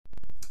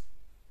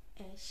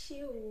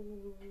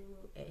Eshu,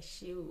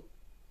 eshu,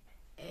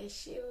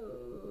 eshu,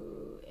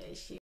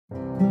 eshu.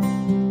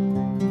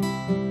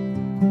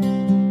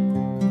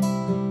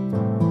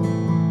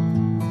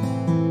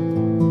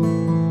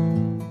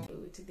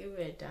 Today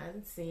we're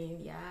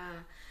dancing,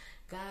 yeah.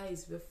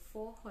 Guys, we're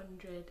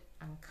 400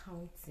 and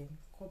counting.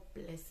 God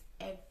bless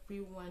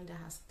everyone that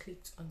has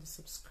clicked on the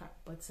subscribe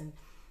button.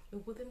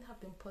 It wouldn't have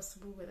been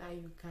possible without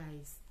you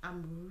guys.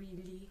 I'm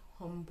really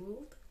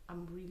humbled.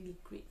 I'm really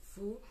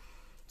grateful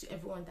to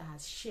everyone that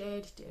has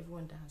shared, to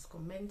everyone that has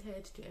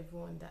commented, to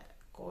everyone that,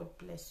 God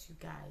bless you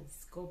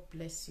guys. God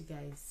bless you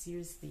guys.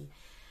 Seriously.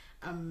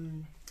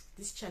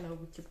 This channel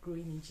will keep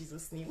growing in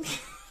Jesus' name.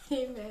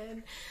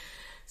 Amen.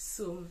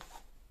 So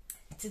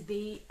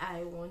today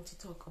I want to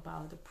talk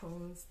about the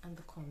pros and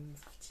the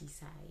cons of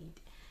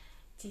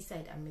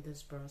Teesside and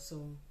Middlesbrough.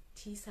 So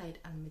Teesside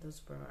and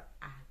Middlesbrough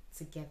are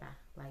together.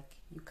 Like,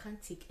 you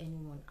can't take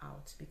anyone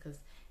out because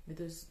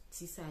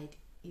Teesside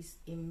is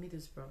in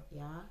Middlesbrough.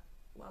 Yeah,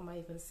 what am I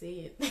even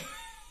saying?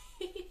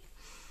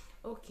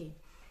 Okay,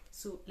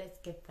 so let's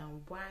get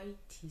down. Why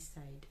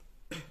Teesside?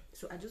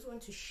 So I just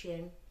want to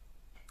share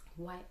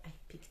why I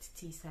picked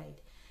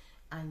Teesside,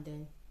 and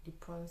then the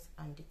pros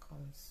and the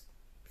cons.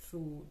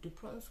 So the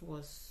pros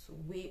was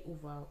way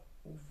over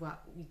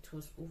it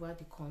was over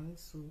the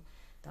cons, so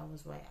that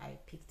was why I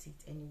picked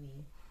it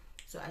anyway.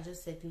 So I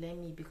just said, let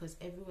me, because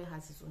everywhere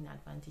has its own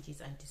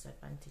advantages and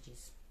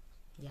disadvantages.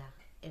 Yeah,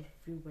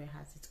 everywhere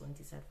has its own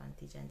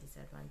disadvantage and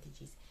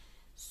disadvantages.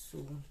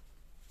 So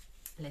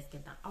let's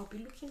get down. I'll be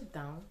looking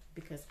down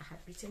because I had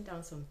written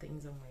down some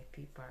things on my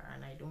paper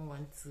and I don't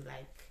want to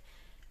like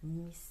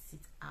miss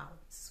it out.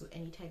 So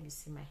anytime you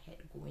see my head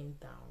going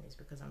down, is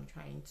because I'm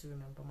trying to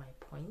remember my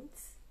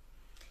points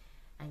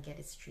and get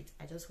it straight.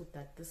 I just hope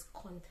that this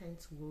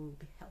content will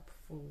be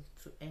helpful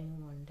to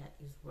anyone that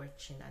is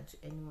watching and to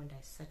anyone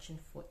that is searching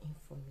for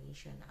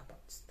information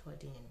about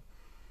studying.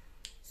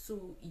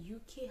 So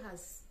UK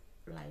has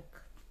like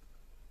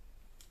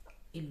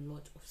a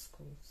lot of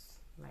schools,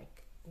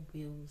 like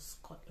Wales,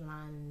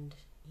 Scotland,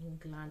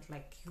 England.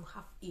 Like, you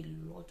have a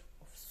lot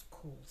of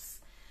schools.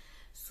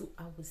 So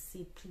I would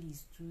say,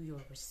 please do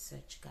your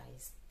research,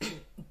 guys.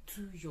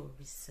 Do your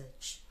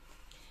research.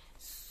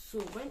 So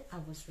when I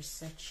was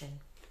researching,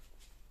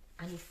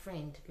 and a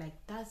friend,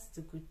 like, that's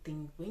the good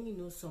thing when you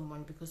know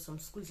someone, because some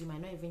schools you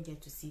might not even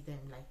get to see them.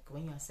 Like,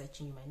 when you are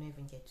searching, you might not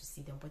even get to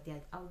see them, but they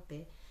are out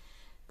there.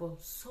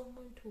 But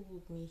someone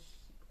told me,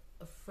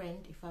 a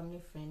family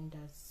friend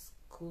that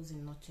schools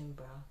in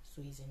Nottingham,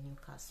 so he's in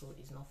Newcastle,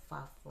 is not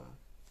far from.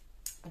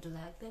 I was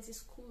like, there's a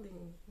school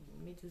in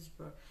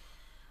Middlesbrough.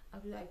 I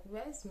was like,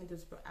 where's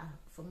Middlesbrough?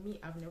 For me,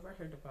 I've never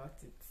heard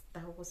about it.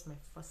 That was my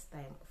first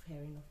time of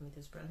hearing of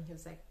Middlesbrough. And he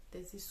was like,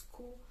 there's a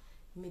school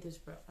in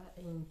Middlesbrough,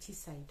 in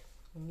Teesside,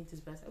 in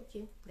Middlesbrough. I said,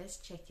 okay, let's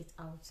check it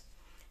out.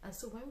 And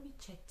so when we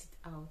checked it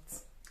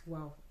out,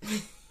 wow.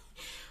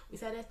 We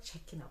started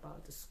checking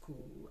about the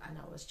school, and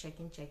I was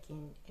checking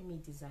ME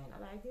design,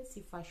 and I didn't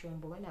see fashion,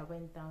 but when I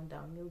went down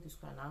middle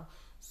school now,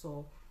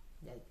 so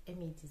like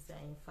ME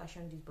design,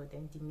 fashion this, but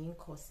then the main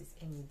course is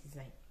ME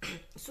design.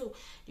 So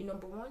the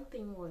number one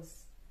thing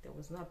was there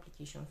was no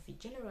application fee.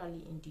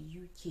 Generally in the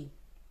UK,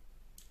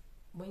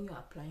 when you're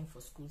applying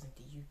for schools in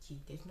the UK,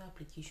 there's no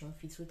application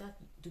fee. So that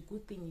the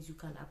good thing is you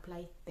can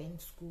apply 10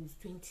 schools,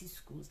 20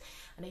 schools,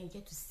 and then you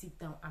get to sit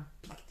down and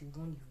pick the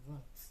one you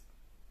want.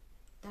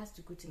 That's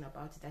the good thing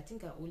about it. I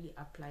think I only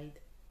applied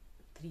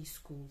 3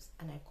 schools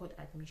and I got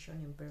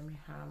admission in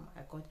Birmingham.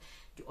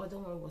 The other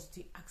one was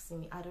still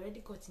asking me. I'd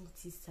already gotten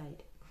Teesside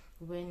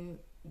when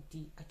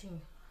I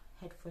think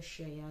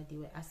Hertfordshire, they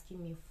were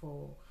asking me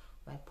for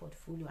my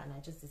portfolio, and I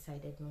just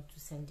decided not to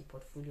send the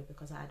portfolio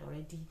because I had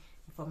already,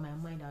 from my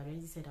mind, I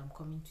already said I'm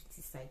coming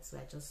to Teesside, so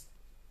I just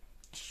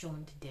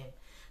shunned them.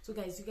 So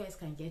guys, you guys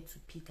can get to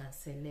pick and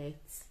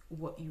select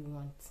what you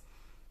want.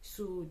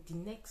 So the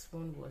next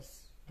one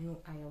was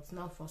no IELTS.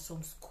 Now for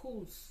some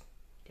schools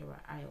there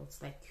are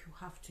IELTS, like you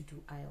have to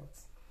do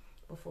IELTS,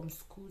 but from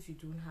schools you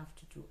don't have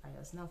to do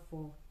IELTS. Now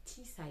for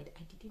Teesside,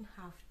 I didn't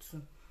have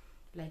to.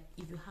 Like,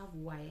 if you have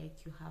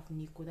WAEC, you have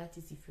NICO, that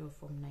is if you're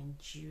from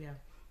Nigeria,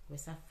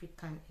 West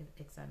African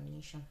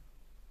examination.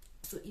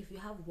 So if you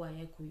have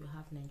WAEC or you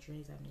have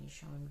Nigerian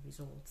examination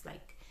results,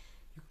 like,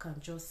 you can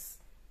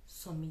just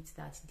submit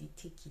that, they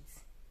take it,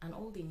 and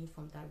all they need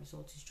from that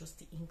result is just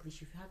the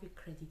English. If you have a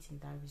credit in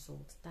that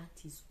result, that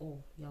is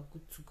all. You are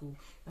good to go. You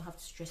don't have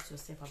to stress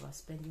yourself about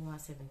spending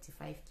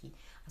 175k.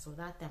 As of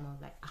that time, I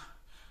was like,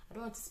 I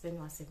don't want to spend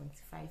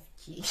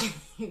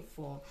 175k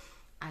for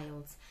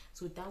IELTS.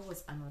 So that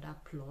was another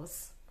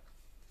plus.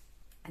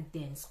 And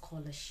then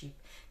scholarship.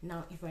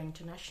 Now, if you're an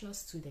international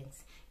student,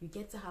 you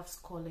get to have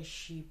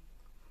scholarship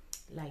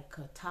like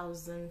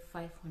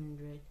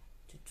 1,500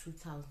 to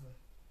 2,000.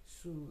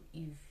 So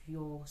if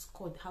you're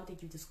scored, how they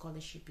give the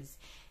scholarship is,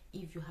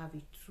 if you have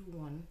a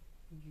 2-1,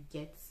 you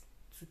get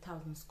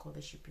 2,000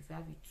 scholarship. If you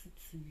have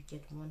a 2-2, you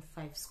get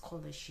 1,500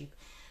 scholarship.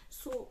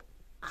 So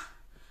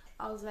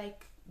I was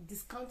like,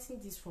 discounting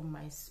this from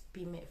my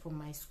payment, from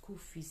my school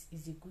fees,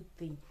 is a good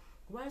thing.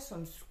 while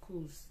some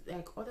schools,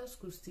 like other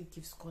schools, still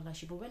give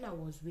scholarship, but when I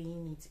was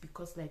weighing it,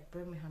 because like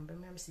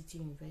Birmingham City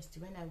University,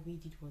 when I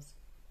weighed it, was,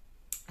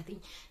 I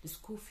think the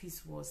school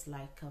fees was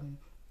like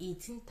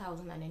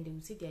 18,000, and then they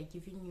would say they are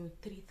giving you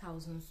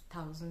 3,000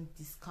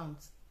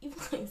 discounts. Even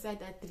inside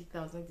that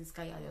 3,000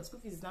 discount, your school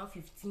fees is now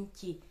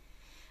 15k.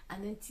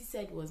 And then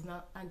Teesside was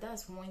now, and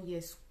that's 1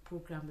 year's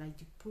program. Like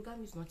the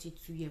program is not a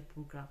 2-year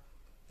program,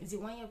 it's a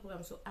 1 year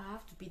program, so I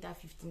have to pay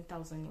that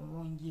 15,000 in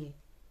 1 year.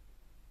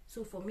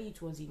 So for me, it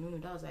was a no.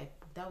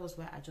 That was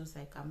why I just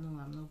like, I'm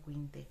not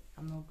going there.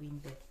 I'm not going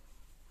there.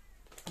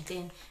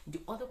 Then the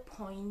other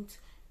point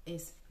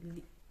is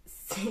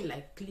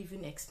like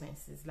living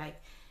expenses. Like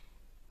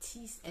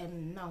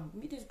now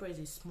Middlesbrough is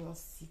a small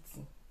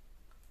city.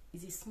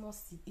 It's a small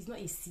city. It's not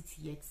a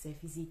city yet,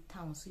 it's a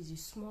town. So it's a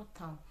small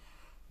town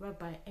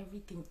whereby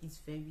everything is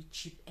very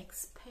cheap,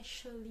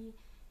 especially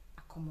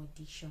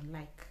accommodation.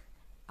 Like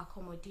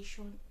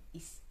accommodation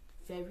is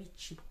very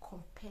cheap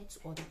compared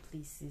to other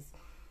places.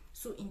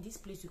 So in this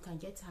place, you can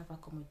get to have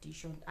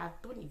accommodation. I've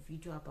done a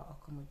video about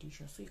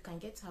accommodation. So you can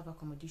get to have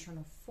accommodation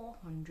of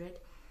 400.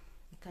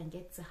 You can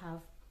get to have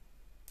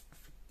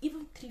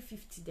even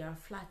 350. There are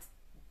flats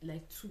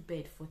like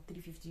 2-bed for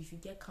 350. If you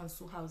get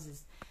council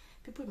houses,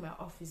 people in my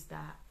office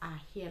that are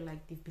here,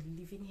 like they've been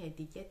living here,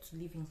 they get to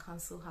live in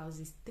council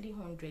houses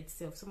 300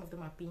 self. Some of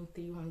them are paying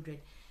 300,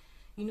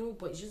 you know,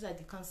 but it's just that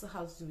the council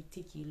houses will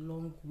take a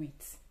long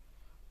wait.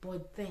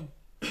 But then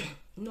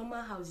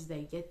normal houses that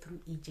you get through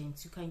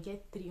agents, you can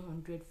get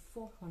 300,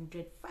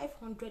 400,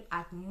 500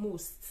 at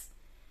most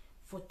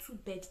for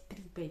 2-bed,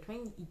 3-bed.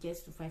 When it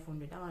gets to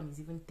 500, that one is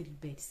even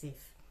 3-bed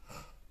safe,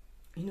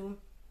 you know.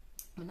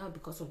 But now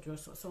because of the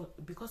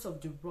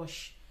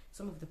rush,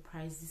 some of the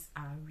prices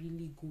are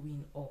really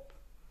going up.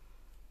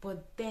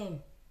 But then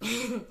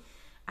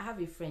I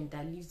have a friend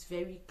that lives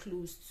very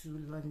close to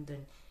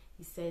London.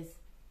 He says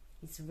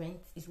his rent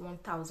is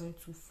 1,200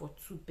 for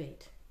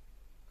 2-bed.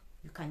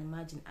 You can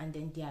imagine. And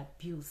then their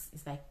bills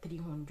is like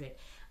 300.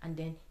 And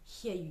then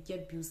here you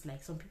get bills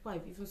like some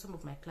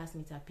of my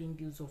classmates are paying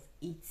bills of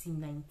 80,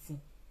 90.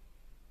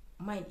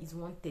 Mine is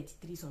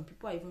 133. Some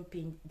people are even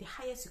paying, the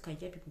highest you can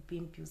get people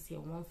paying bills here,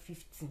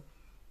 150.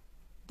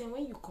 Then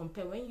when you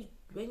compare, when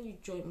you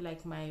join,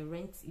 like my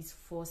rent is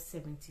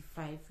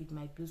 475 with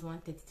my bills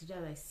 133,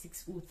 that's like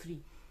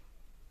 603,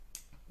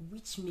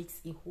 which makes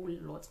a whole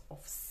lot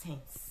of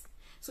sense.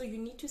 So you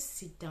need to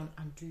sit down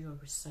and do your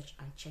research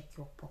and check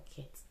your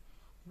pocket.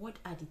 What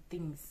are the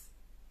things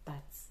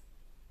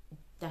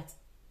that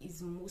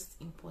is most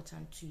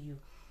important to you?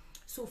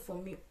 So for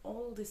me,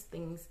 all these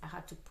things, I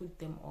had to put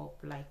them up,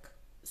 like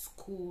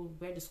school,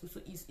 where the school. So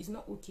it's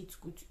not okay to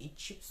go to a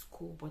cheap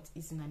school, but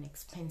it's in an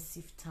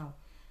expensive town,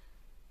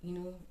 you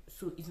know,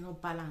 so it's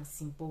not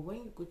balancing. But when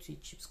you go to a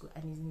cheap school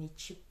and it's in a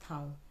cheap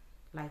town,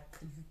 like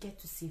you get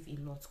to save a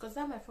lot. Because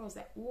that my friend was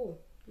like, whoa,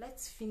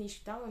 let's finish.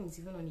 That one is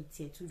even on a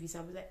tier 2 visa.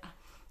 I was like,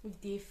 if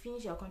they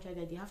finish your contract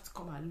there, they have to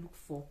come and look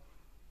for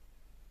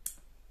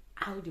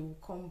how they will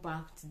come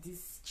back to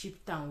this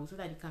cheap town so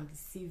that they can be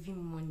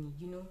saving money,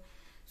 you know.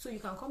 So you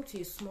can come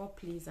to a small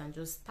place and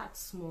just start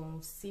small,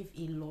 save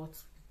a lot.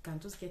 You can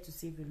just get to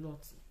save a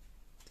lot.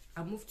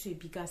 I moved to a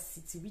bigger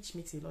city, which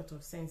makes a lot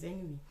of sense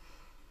anyway.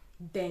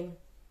 Then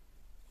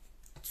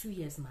 2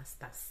 years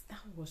masters. That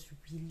was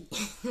really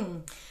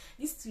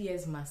this 2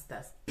 years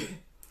masters.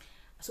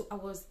 So I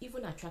was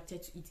even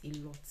attracted to it a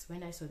lot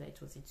when I saw that it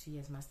was a 2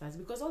 years masters,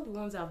 because all the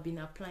ones I've been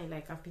applying,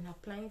 like I've been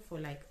applying for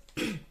like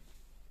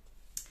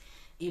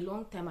a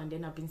long time, and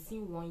then I've been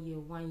seeing 1 year.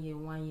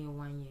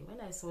 When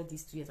I saw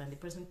these 2 years and the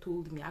person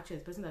told me, actually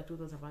the person that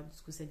told us about the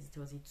school said it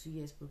was a 2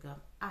 years program,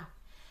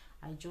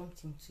 I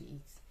jumped into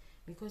it,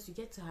 because you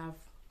get to have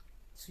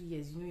 2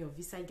 years, you know, your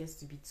visa gets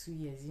to be 2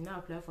 years. You now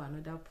apply for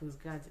another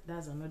postgrad,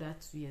 that's another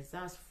 2 years,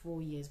 that's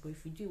 4 years. But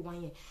if you do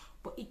 1 year,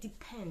 but it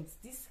depends.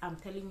 This I'm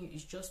telling you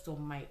is just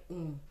on my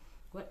own,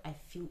 what I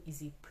feel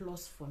is a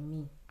plus for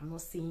me. I'm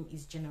not saying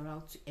it's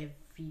general to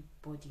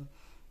everybody,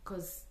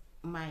 because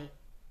my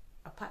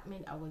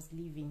apartment I was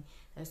living,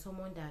 there's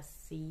someone that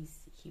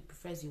says he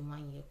prefers a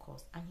 1 year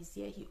course, and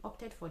he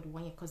opted for the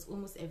 1 year because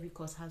almost every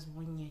course has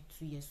 1 year,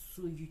 2 years,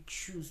 so you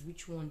choose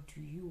which one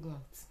do you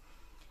want.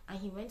 And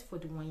he went for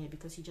the 1 year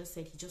because he just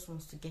said he just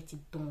wants to get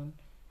it done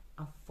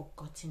and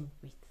forgotten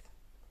with,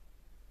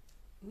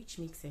 which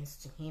makes sense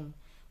to him.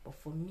 But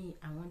for me,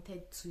 I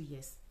wanted 2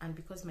 years, and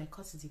because my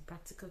course is a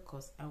practical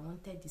course, I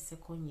wanted the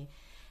 2nd year.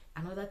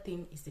 Another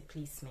thing is the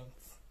placement.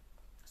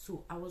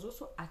 So I was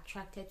also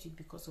attracted to it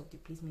because of the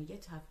placement. You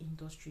get to have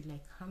industry,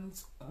 like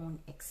hands-on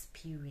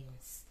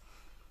experience,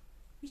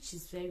 which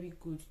is very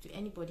good to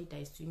anybody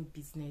that is doing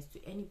business, to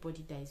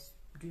anybody that is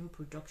doing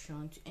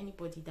production, to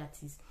anybody that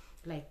is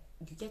like,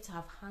 you get to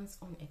have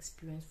hands-on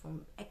experience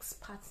from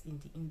experts in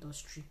the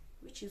industry,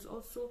 which is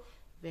also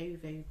very,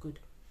 very good.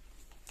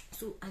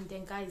 So, and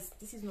then guys,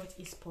 this is not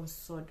a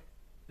sponsored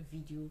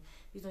video.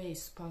 It's not a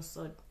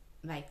sponsored,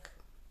 like,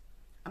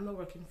 I'm not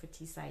working for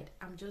Teesside.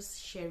 I'm just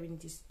sharing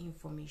this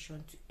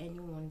information to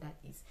anyone that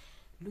is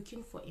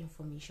looking for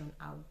information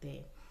out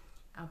there.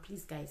 And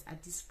please guys,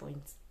 at this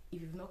point,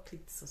 if you've not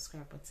clicked the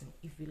subscribe button,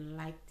 if you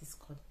like this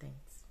content,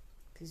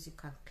 please you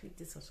can click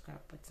the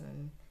subscribe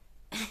button.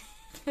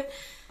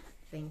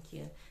 Thank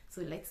you.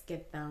 So let's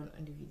get down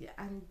on the video.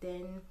 And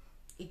then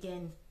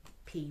again,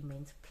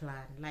 payment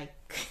plan,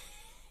 like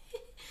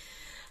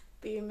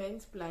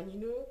payment plan, you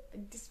know,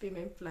 this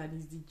payment plan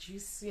is the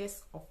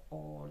juiciest of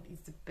all,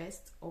 it's the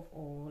best of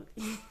all.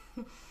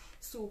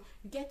 So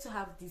you get to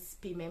have this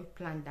payment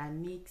plan that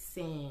makes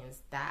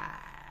sense.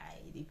 That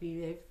the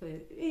payment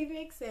plan, it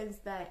makes sense.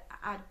 That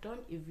I've done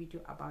a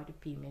video about the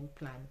payment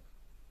plan.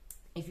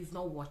 If you've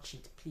not watched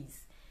it,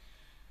 please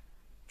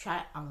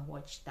try and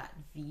watch that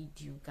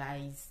video,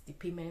 guys. The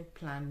payment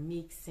plan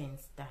makes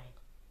sense. That,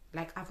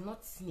 like, I've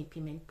not seen a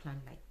payment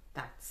plan like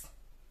that.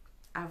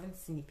 I haven't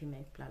seen a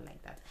payment plan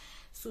like that.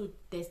 So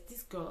there's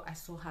this girl, I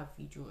saw her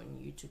video on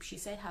YouTube. She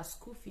said her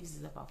school fees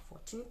is about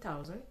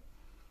 14,000,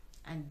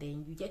 and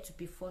then you get to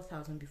pay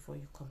 4,000 before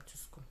you come to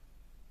school.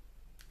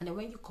 And then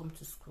when you come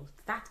to school,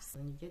 that's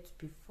when you get to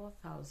pay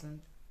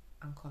 4,000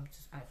 and come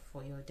to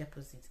for your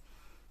deposit.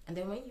 And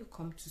then when you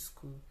come to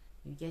school,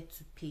 you get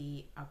to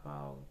pay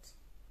about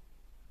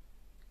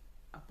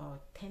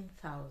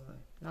 10,000.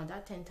 Now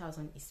that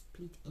 10,000 is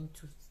split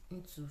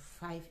into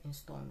 5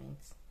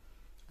 installments,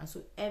 and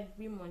so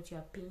every month you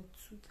are paying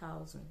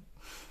 2,000.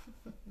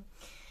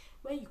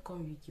 When you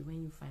come UK,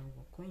 when you find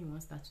work, when you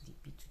want to start to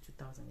pay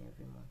 2,000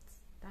 every month,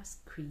 that's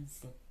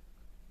crazy.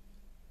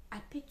 I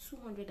pay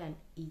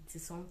 280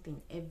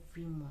 something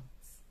every month.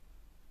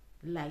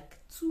 Like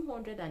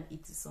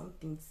 280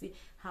 something. See,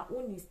 her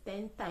own is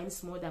 10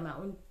 times more than my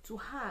own. To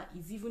her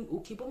is even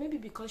okay, but maybe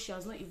because she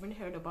has not even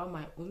heard about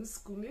my own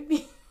school,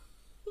 maybe.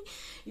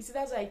 You see,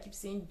 that's why I keep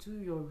saying do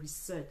your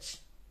research.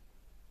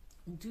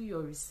 Do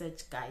your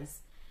research, guys.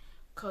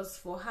 Because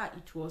for her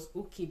it was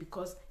okay,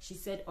 because she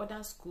said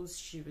other schools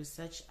she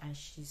researched and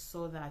she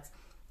saw that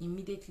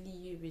immediately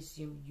you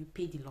resume, you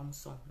pay the lump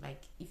sum.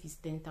 Like if it's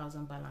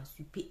 10,000 balance,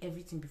 you pay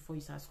everything before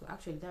you start school.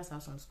 Actually, that's how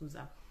some schools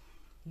are.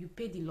 You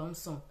pay the lump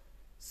sum.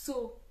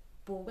 So,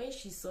 but when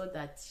she saw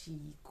that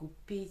she could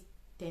pay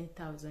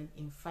 10,000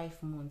 in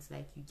 5 months,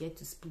 like you get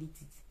to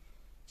split it,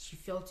 she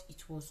felt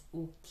it was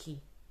okay,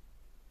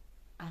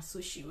 and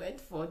so she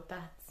went for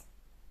that.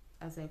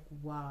 I was like,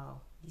 wow,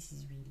 this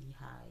is really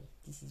high.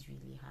 This is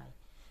really high.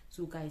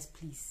 So guys,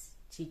 please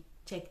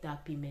check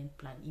that payment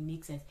plan. It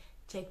makes sense.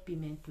 Check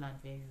payment plan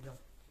very well.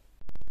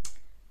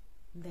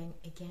 Then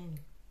again,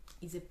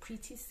 it's a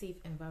pretty safe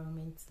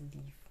environment to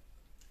live.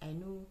 I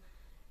know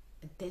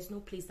there's no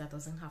place that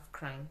doesn't have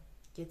crime.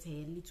 Get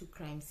a little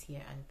crimes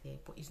here and there,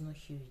 but it's not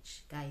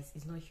huge, guys.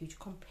 It's not huge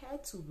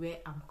compared to where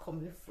I'm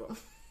coming from.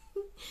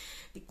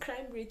 The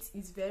crime rate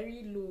is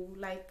very low,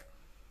 like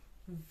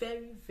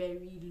very,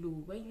 very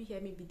low. When you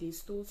hear maybe they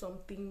stole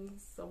something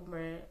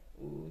somewhere,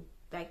 or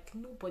like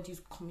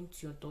nobody's coming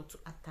to your door to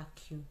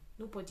attack you.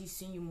 Nobody's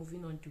seeing you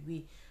moving on the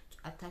way to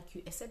attack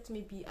you, except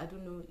maybe, I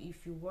don't know,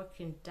 if you work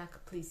in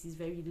dark places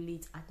very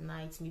late at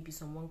night, maybe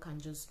someone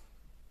can just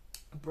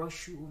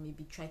brush you or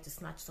maybe try to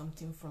snatch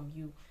something from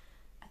you.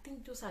 I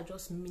think those are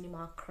just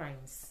minimal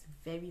crimes,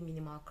 very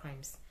minimal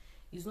crimes.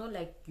 It's not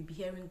like you'll be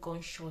hearing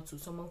gunshots or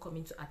someone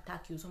coming to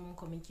attack you, someone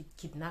coming to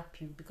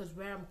kidnap you, because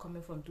where I'm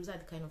coming from, those are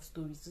the kind of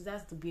stories. So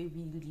that's the way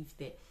we live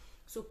there.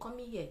 So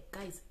coming here,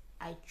 guys,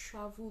 I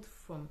traveled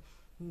from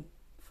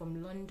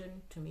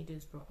London to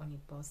Middlesbrough on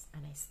a bus,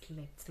 and I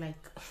slept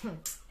like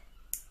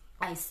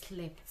I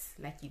slept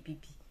like a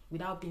baby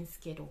without being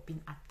scared of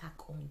being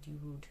attacked on the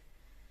road.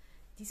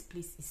 This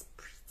place is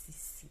pretty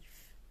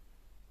safe.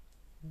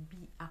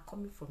 We are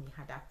coming from a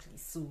harder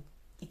place, so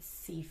it's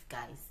safe,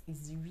 guys.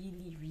 It's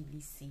really,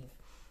 really safe.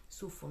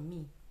 So for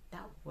me,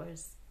 that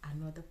was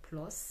another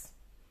plus.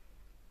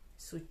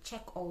 So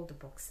check all the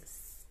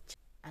boxes.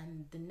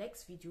 And the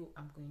next video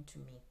I'm going to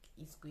make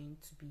is going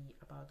to be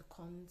about the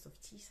cons of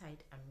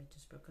Teesside and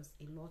Middlesbrough, because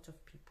a lot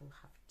of people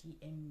have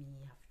DM'd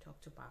me, have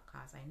talked about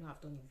cars. I know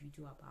I've done a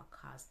video about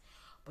cars,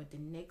 but the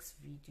next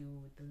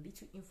video, the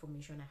little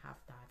information I have,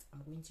 that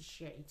I'm going to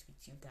share it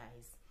with you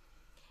guys.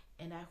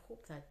 And I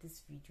hope that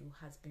this video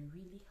has been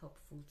really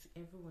helpful to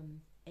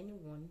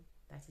anyone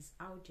that is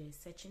out there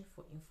searching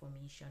for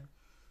information.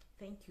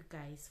 Thank you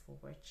guys for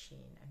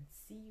watching, and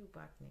see you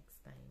back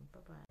next time.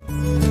 Bye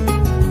bye.